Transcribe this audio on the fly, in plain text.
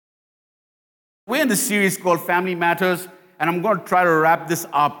We're in this series called Family Matters, and I'm going to try to wrap this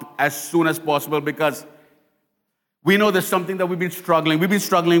up as soon as possible because we know there's something that we've been struggling. We've been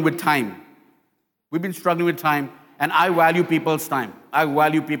struggling with time. We've been struggling with time, and I value people's time. I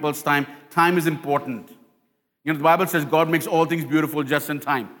value people's time. Time is important. You know, the Bible says God makes all things beautiful just in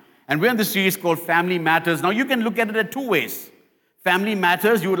time. And we're in this series called Family Matters. Now, you can look at it in two ways. Family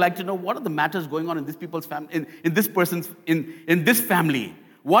matters, you would like to know what are the matters going on in this people's family, in this person's, in this family.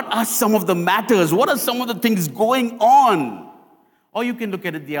 What are some of the matters? What are some of the things going on? Or you can look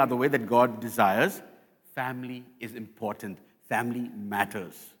at it the other way, that God desires. Family is important. Family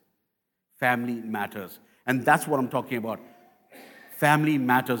matters. Family matters. And that's what I'm talking about. Family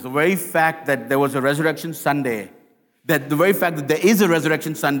matters. The very fact that there was a Resurrection Sunday, that the very fact that there is a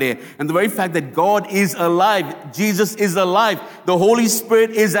Resurrection Sunday, and the very fact that God is alive, Jesus is alive, the Holy Spirit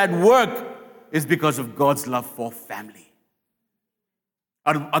is at work, is because of God's love for family.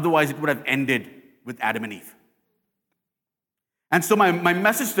 Otherwise, it would have ended with Adam and Eve. And so my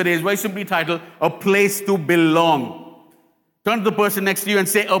message today is very simply titled, A Place to Belong. Turn to the person next to you and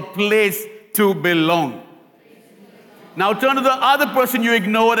say, a place to belong. Now turn to the other person you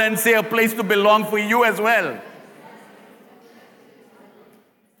ignored and say, a place to belong for you as well.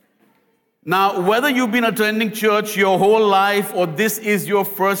 Now, whether you've been attending church your whole life or this is your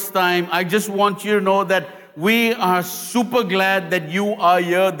first time, I just want you to know that we are super glad that you are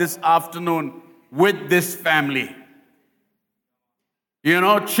here this afternoon with this family. You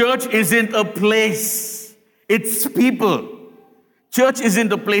know, church isn't a place, it's people. Church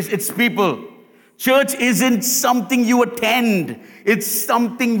isn't a place, it's people. Church isn't something you attend, it's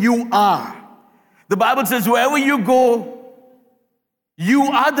something you are. The Bible says wherever you go, you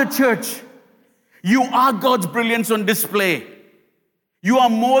are the church. You are God's brilliance on display. You are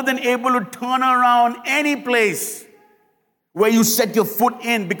more than able to turn around any place where you set your foot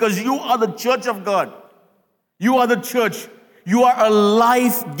in because you are the church of God. You are the church. You are a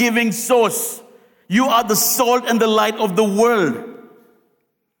life-giving source. You are the salt and the light of the world.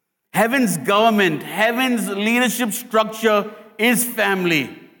 Heaven's government, heaven's leadership structure is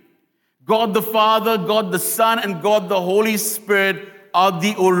family. God the Father, God the Son, and God the Holy Spirit are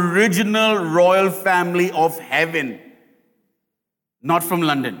the original royal family of heaven, not from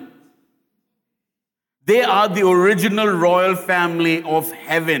London. They are the original royal family of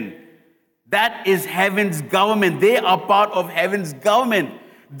heaven. That is heaven's government. They are part of heaven's government.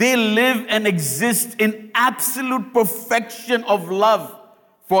 They live and exist in absolute perfection of love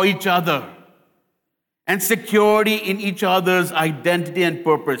for each other and security in each other's identity and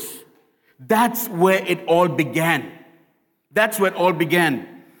purpose. That's where it all began. That's where it all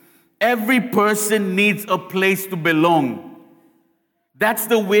began. Every person needs a place to belong. That's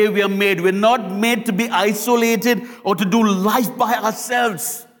the way we are made. We're not made to be isolated or to do life by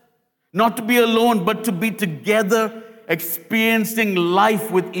ourselves. Not to be alone, but to be together, experiencing life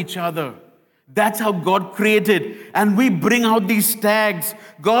with each other. That's how God created. And we bring out these tags.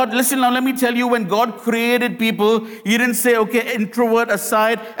 God, listen now, let me tell you, when God created people, He didn't say, okay, introvert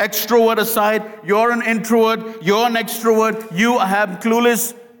aside, extrovert aside, you're an introvert, you're an extrovert, you have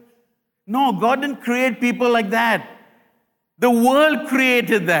clueless. No, God didn't create people like that. The world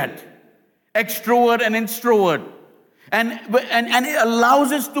created that. Extrovert and introvert. And it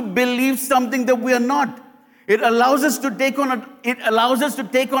allows us to believe something that we are not. It allows us to take on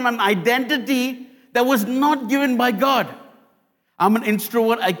an identity that was not given by God. I'm an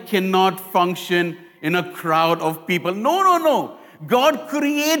introvert. I cannot function in a crowd of people. No. God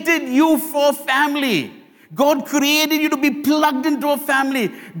created you for family. God created you to be plugged into a family.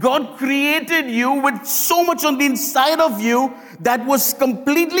 God created you with so much on the inside of you that was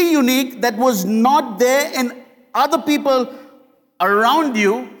completely unique, that was not there in other people around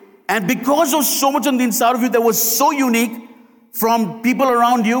you. And because of so much on the inside of you that was so unique from people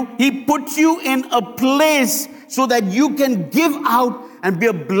around you, He put you in a place so that you can give out and be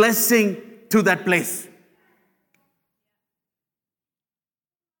a blessing to that place.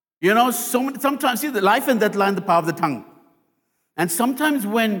 You know, sometimes, see, the life and death lie in the power of the tongue. And sometimes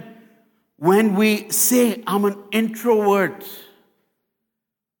when we say, I'm an introvert,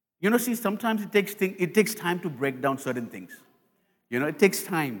 you know, see, sometimes it takes time to break down certain things. You know, it takes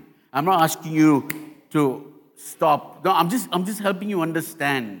time. I'm not asking you to stop. No, I'm just helping you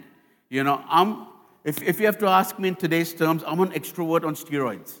understand. You know, if you have to ask me in today's terms, I'm an extrovert on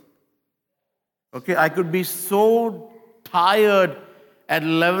steroids. Okay, I could be so tired at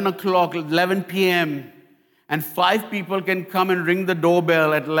 11 o'clock, 11 p.m., and 5 people can come and ring the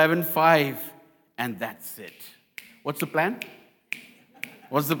doorbell at 11:05, and that's it. What's the plan?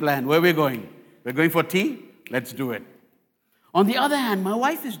 What's the plan? Where are we going? We're going for tea? Let's do it. On the other hand, my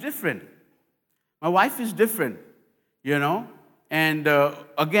wife is different. My wife is different, you know. And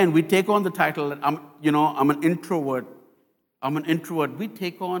again, we take on the title that I'm an introvert. I'm an introvert. We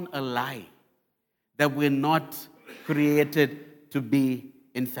take on a lie that we're not created to be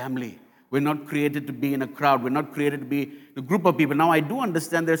in family. We're not created to be in a crowd. We're not created to be a group of people. Now, I do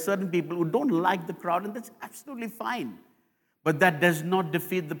understand there are certain people who don't like the crowd, and that's absolutely fine. But that does not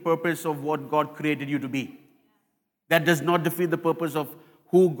defeat the purpose of what God created you to be. That does not defeat the purpose of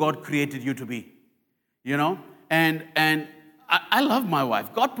who God created you to be. You know? And I love my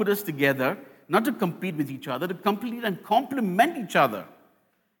wife. God put us together not to compete with each other, to complete and complement each other.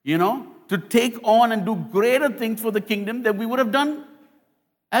 You know? To take on and do greater things for the kingdom than we would have done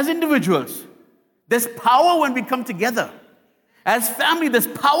as individuals. There's power when we come together. As family, there's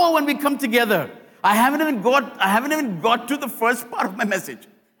power when we come together. I haven't even got to the first part of my message.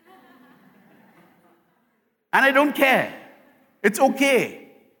 And I don't care. It's okay.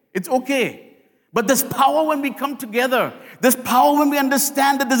 It's okay. But there's power when we come together. There's power when we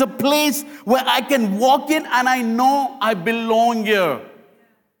understand that there's a place where I can walk in and I know I belong here.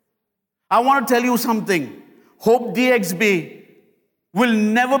 I want to tell you something. Hope DXB will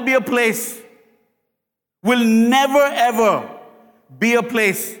never be a place, will never ever be a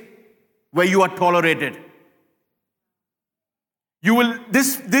place where you are tolerated.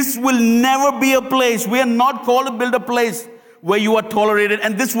 This will never be a place. We are not called to build a place where you are tolerated,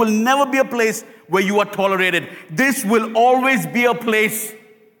 and this will never be a place where you are tolerated. This will always be a place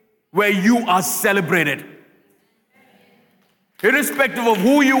where you are celebrated. Irrespective of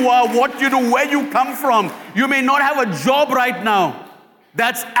who you are, what you do, where you come from, you may not have a job right now.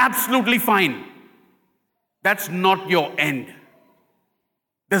 That's absolutely fine. That's not your end.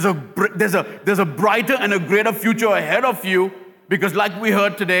 There's a brighter and a greater future ahead of you, because like we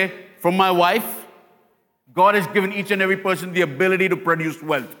heard today from my wife, God has given each and every person the ability to produce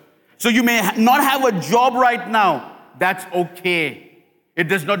wealth. So you may not have a job right now. That's okay. It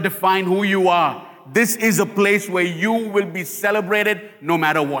does not define who you are. This is a place where you will be celebrated no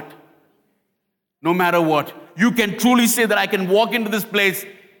matter what. No matter what. You can truly say that I can walk into this place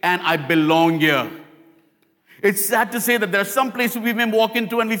and I belong here. It's sad to say that there are some places we may walk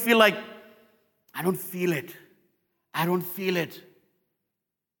into and we feel like, I don't feel it. I don't feel it.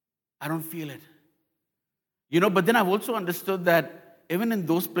 I don't feel it. You know, but then I've also understood that even in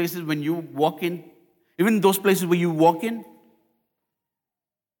those places when you walk in, even in those places where you walk in,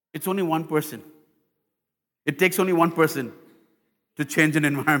 it's only one person. It takes only one person to change an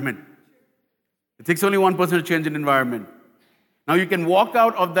environment. It takes only one person to change an environment. Now you can walk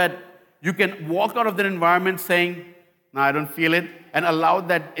out of that environment saying, no, I don't feel it, and allow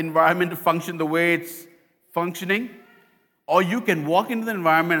that environment to function the way it's functioning. Or you can walk into the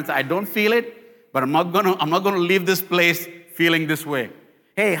environment and say, I don't feel it, but I'm not gonna leave this place feeling this way.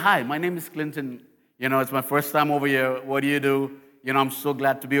 Hey, hi, my name is Clinton. You know, it's my first time over here. What do you do? You know, I'm so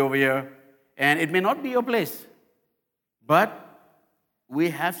glad to be over here. And it may not be your place, but we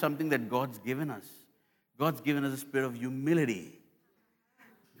have something that God's given us. God's given us a spirit of humility.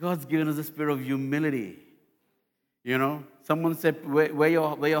 God's given us a spirit of humility. You know, someone said, wear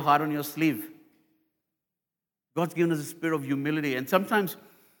your heart on your sleeve. God's given us a spirit of humility. And sometimes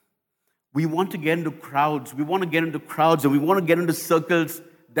we want to get into crowds. We want to get into crowds and we want to get into circles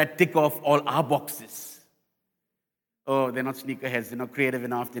that tick off all our boxes. Oh, they're not sneakerheads. They're not creative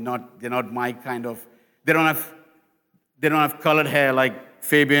enough. They're not my kind of. They don't have colored hair like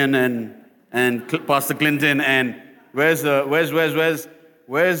Fabian and Pastor Clinton. And where's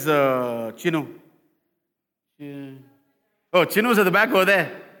Chino? Oh, Chino's at the back over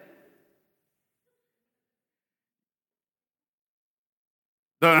there.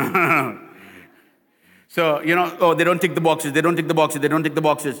 No. So, you know, oh, they don't tick the boxes. They don't tick the boxes. They don't tick the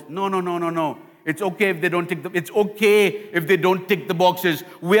boxes. No. It's okay if they don't tick the. It's okay if they don't tick the boxes.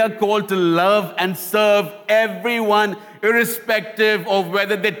 We are called to love and serve everyone, irrespective of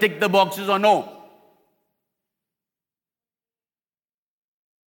whether they tick the boxes or no.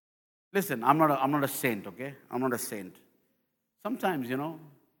 Listen, I'm not a saint, okay? I'm not a saint. Sometimes, you know,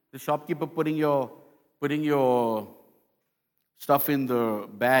 the shopkeeper putting your stuff in the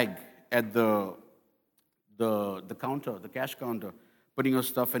bag at the counter, the cash counter, putting your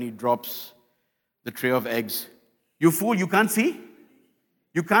stuff, and he drops the tray of eggs. You fool, you can't see?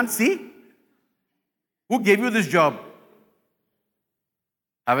 You can't see? Who gave you this job?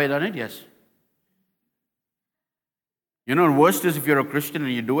 Have I done it? Yes. You know, the worst is if you're a Christian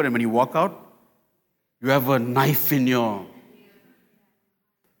and you do it, and when you walk out, you have a knife in your.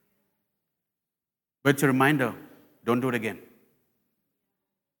 But it's a reminder, don't do it again.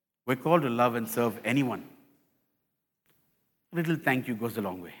 We're called to love and serve anyone. A little thank you goes a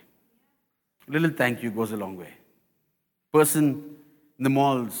long way. little thank you goes a long way. Person in the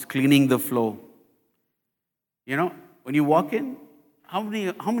malls cleaning the floor. You know, when you walk in, how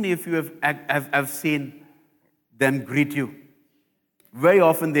many of you have seen them greet you? Very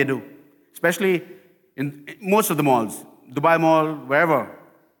often they do, especially in most of the malls, Dubai Mall, wherever.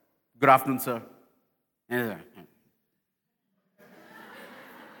 Good afternoon, sir.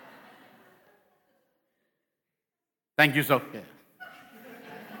 Thank you, sir. Yeah.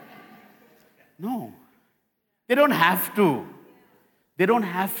 No, they don't have to. They don't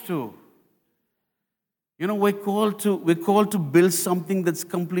have to. You know, we're called to build something that's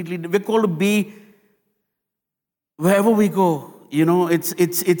completely. We're called to be wherever we go. You know,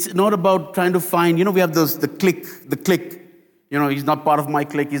 it's not about trying to find. You know, we have the clique. You know, he's not part of my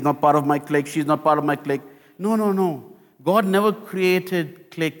clique. He's not part of my clique. She's not part of my clique. No. God never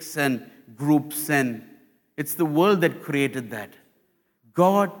created cliques and groups, and it's the world that created that.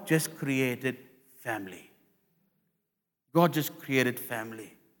 God just created family. God just created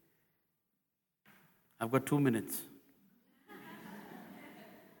family. I've got 2 minutes.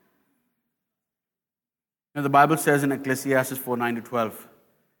 Now, the Bible says in Ecclesiastes 4:9-12,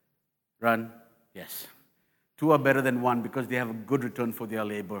 run, yes. 2 are better than 1 because they have a good return for their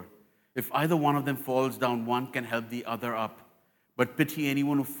labor. If either one of them falls down, one can help the other up. But pity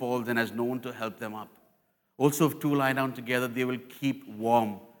anyone who falls and has no one to help them up. Also, if 2 lie down together, they will keep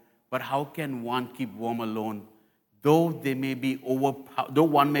warm. But how can one keep warm alone? Though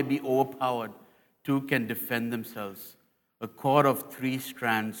one may be overpowered, 2 can defend themselves. A cord of 3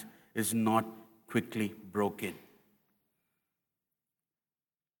 strands is not quickly broken.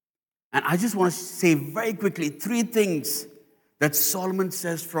 And I just want to say very quickly 3 things that Solomon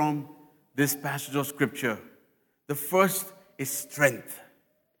says from this passage of Scripture. The first is strength.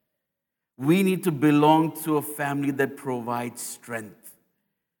 We need to belong to a family that provides strength.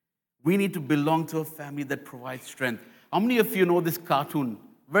 We need to belong to a family that provides strength. How many of you know this cartoon?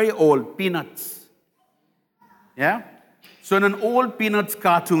 Very old, Peanuts. Yeah? So in an old Peanuts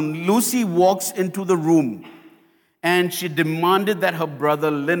cartoon, Lucy walks into the room and she demanded that her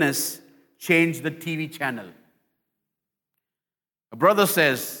brother Linus change the TV channel. Her brother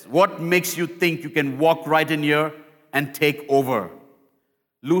says, "What makes you think you can walk right in here and take over?"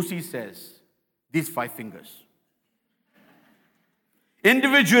 Lucy says, "These 5 fingers.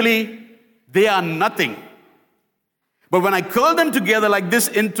 Individually, they are nothing. But when I curl them together like this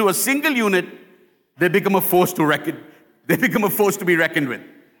into a single unit, they become a force to reckon. They become a force to be reckoned with."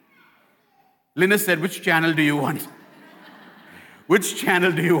 Linus said, "Which channel do you want? Which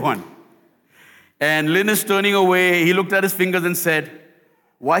channel do you want?" And Linus, turning away, he looked at his fingers and said,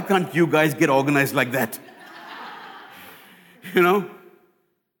 "Why can't you guys get organized like that?" You know,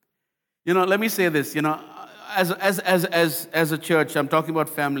 let me say this, as a church, I'm talking about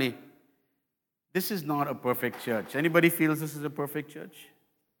family. This is not a perfect church. Anybody feels this is a perfect church?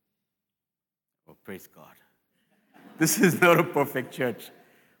 Oh, praise God. This is not a perfect church.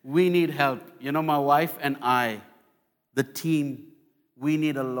 We need help. My wife and I, the team, we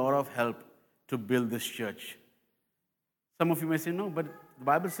need a lot of help to build this church. Some of you may say, "No, but the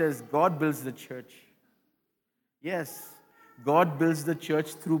Bible says God builds the church." Yes, God builds the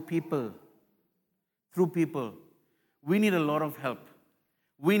church through people. Through people. We need a lot of help.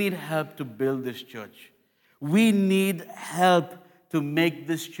 We need help to build this church. We need help to make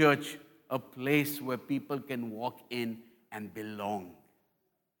this church a place where people can walk in and belong.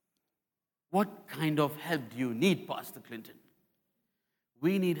 What kind of help do you need, Pastor Clinton?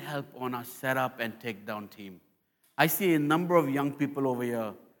 We need help on our setup and takedown team. I see a number of young people over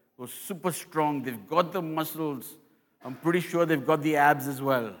here who are super strong. They've got the muscles. I'm pretty sure they've got the abs as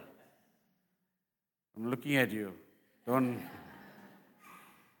well. I'm looking at you.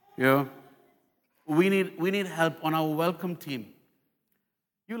 We need help on our welcome team.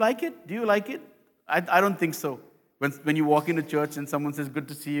 You like it? Do you like it? I don't think so. When you walk into church and someone says, "Good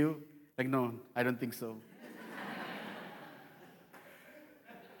to see you," like, no, I don't think so.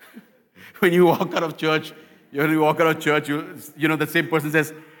 When you walk out of church, the same person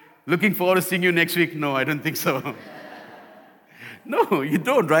says, "Looking forward to seeing you next week." No, I don't think so. No, you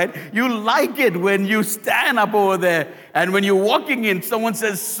don't, right? You like it when you stand up over there and when you're walking in, someone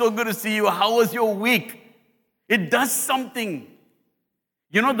says, "So good to see you. How was your week?" It does something.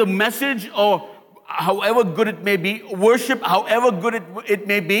 The message, or however good it may be, worship, however good it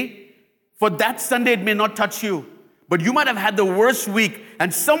may be, for that Sunday it may not touch you. But you might have had the worst week,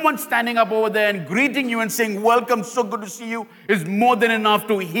 and someone standing up over there and greeting you and saying, "Welcome, so good to see you," is more than enough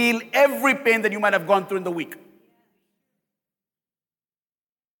to heal every pain that you might have gone through in the week.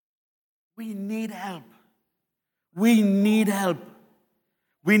 We need help. We need help.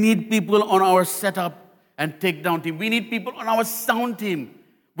 We need people on our setup and takedown team. We need people on our sound team.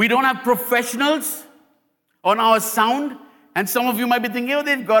 We don't have professionals on our sound. And some of you might be thinking, oh,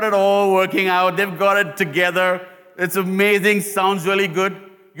 they've got it all working out. They've got it together. It's amazing. Sounds really good.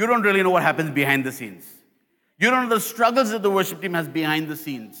 You don't really know what happens behind the scenes. You don't know the struggles that the worship team has behind the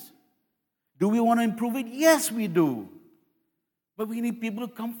scenes. Do we want to improve it? Yes, we do. But we need people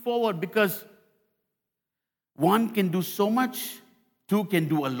to come forward because one can do so much, two can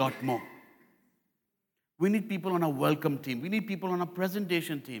do a lot more. We need people on our welcome team. We need people on our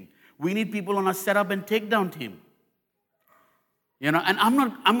presentation team. We need people on our setup and takedown team. And I'm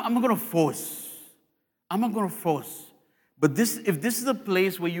not going to force. I'm not going to force. But if this is a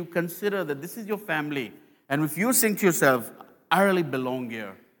place where you consider that this is your family, and if you think to yourself, I really belong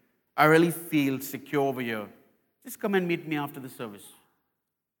here, I really feel secure over here, just come and meet me after the service.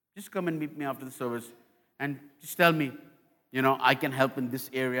 Just come and meet me after the service and just tell me, I can help in this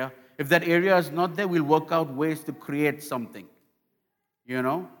area. If that area is not there, we'll work out ways to create something,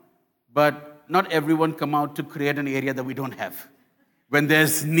 But not everyone come out to create an area that we don't have when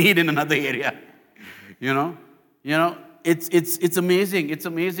there's need in another area, It's amazing. It's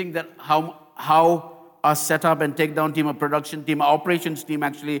amazing that how our setup and takedown team, our production team, our operations team,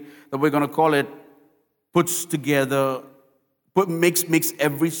 actually, that we're going to call it, puts together, makes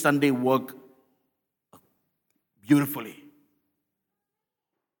every Sunday work beautifully.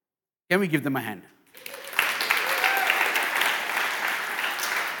 Can we give them a hand?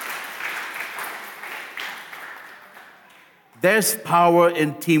 There's power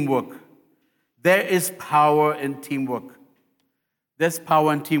in teamwork. There is power in teamwork. There's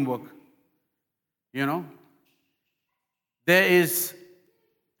power in teamwork. There is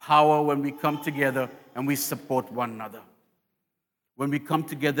power when we come together and we support one another. When we come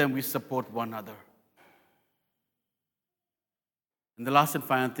together and we support one another. And the last and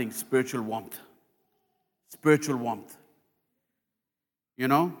final thing, spiritual warmth. Spiritual warmth.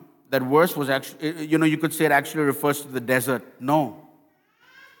 That verse was actually, you could say it actually refers to the desert. No.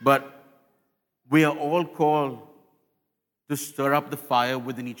 But we are all called to stir up the fire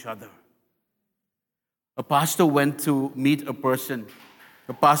within each other. A pastor went to meet a person.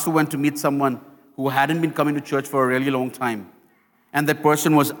 A pastor went to meet someone who hadn't been coming to church for a really long time. And that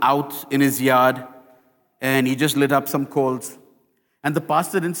person was out in his yard, and he just lit up some coals. And the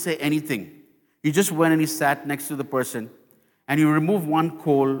pastor didn't say anything. He just went and he sat next to the person, and he removed one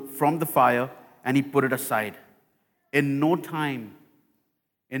coal from the fire, and he put it aside. In no time,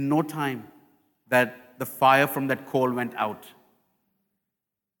 that the fire from that coal went out.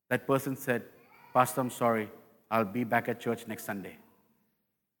 That person said, Pastor, I'm sorry. I'll be back at church next Sunday.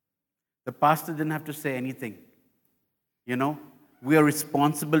 The pastor didn't have to say anything. We are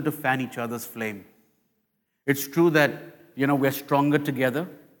responsible to fan each other's flame. It's true that, we're stronger together.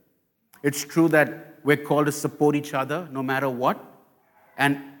 It's true that we're called to support each other no matter what.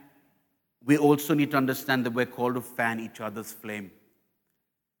 And we also need to understand that we're called to fan each other's flame.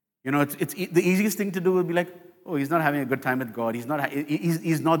 It's the easiest thing to do would be like, oh, he's not having a good time with God. He's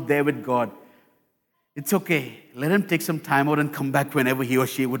not there with God. It's okay. Let him take some time out and come back whenever he or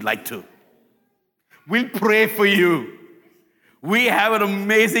she would like to. We'll pray for you. We have an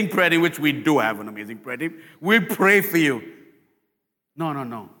amazing prayer team, which we do have an amazing prayer team. We'll pray for you.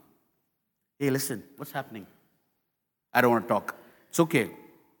 No. Hey, listen, what's happening? I don't want to talk. It's okay.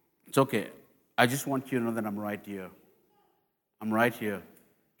 It's okay. I just want you to know that I'm right here. I'm right here.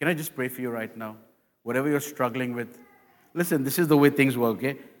 Can I just pray for you right now? Whatever you're struggling with. Listen, this is the way things work,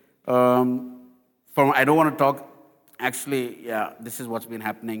 okay? I don't want to talk. Actually, this is what's been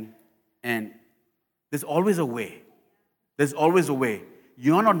happening. And there's always a way. There's always a way.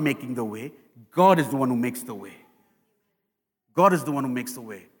 You're not making the way. God is the one who makes the way. God is the one who makes the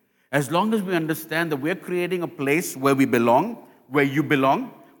way. As long as we understand that we're creating a place where we belong, where you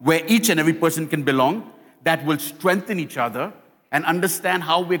belong, where each and every person can belong, that will strengthen each other and understand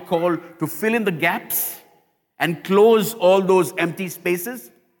how we're called to fill in the gaps and close all those empty spaces,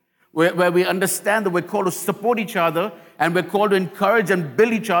 where we understand that we're called to support each other and we're called to encourage and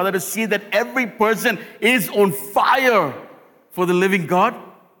build each other to see that every person is on fire for the living God.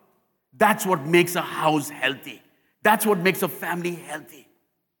 That's what makes a house healthy. That's what makes a family healthy.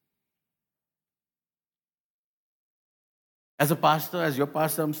 As a pastor, as your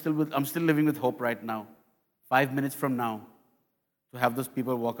pastor, I'm still living with hope right now. 5 minutes from now, to have those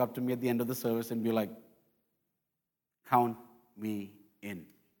people walk up to me at the end of the service and be like, count me in.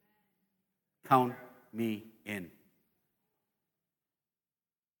 Count me in.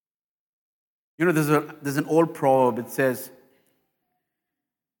 There's an old proverb. It says,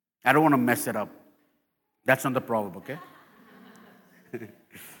 I don't want to mess it up. That's not the proverb, okay?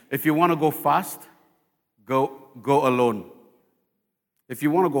 If you want to go fast, go alone. If you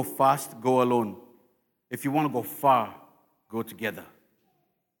want to go fast, go alone. If you want to go far, go together.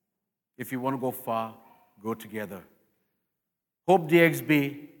 If you want to go far, go together. Hope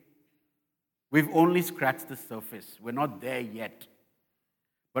DXB, we've only scratched the surface. We're not there yet.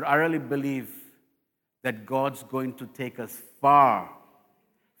 But I really believe that God's going to take us far,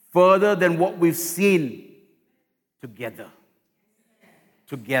 further than what we've seen, together.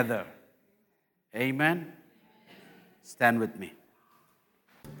 Together. Amen? Stand with me.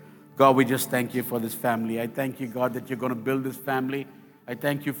 God, we just thank you for this family. I thank you, God, that you're going to build this family. I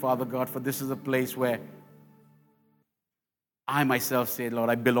thank you, Father God, for this is a place where I myself say, Lord,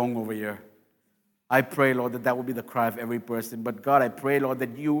 I belong over here. I pray, Lord, that will be the cry of every person. But God, I pray, Lord,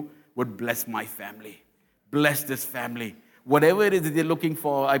 that you would bless my family. Bless this family. Whatever it is that they're looking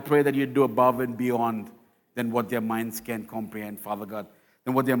for, I pray that you do above and beyond than what their minds can comprehend, Father God,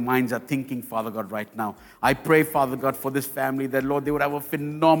 than what their minds are thinking, Father God, right now. I pray, Father God, for this family that, Lord, they would have a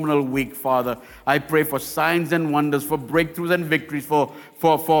phenomenal week, Father. I pray for signs and wonders, for breakthroughs and victories,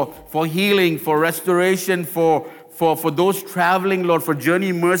 for healing, for restoration, for those traveling, Lord, for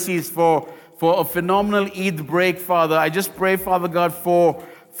journey mercies, for a phenomenal Eid break, Father. I just pray, Father God, for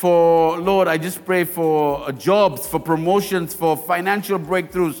Lord, I just pray for jobs, for promotions, for financial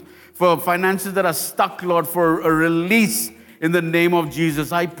breakthroughs, for finances that are stuck, Lord, for a release in the name of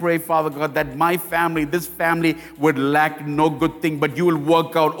Jesus. I pray, Father God, that my family, this family, would lack no good thing, but you will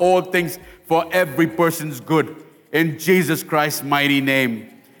work out all things for every person's good. In Jesus Christ's mighty name.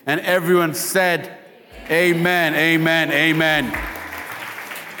 And everyone said, amen, amen, amen.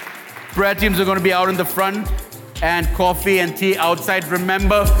 Prayer teams are going to be out in the front, and coffee and tea outside.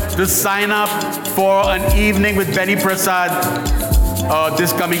 Remember to sign up for an evening with Benny Prasad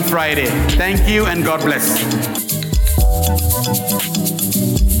this coming Friday. Thank you and God bless.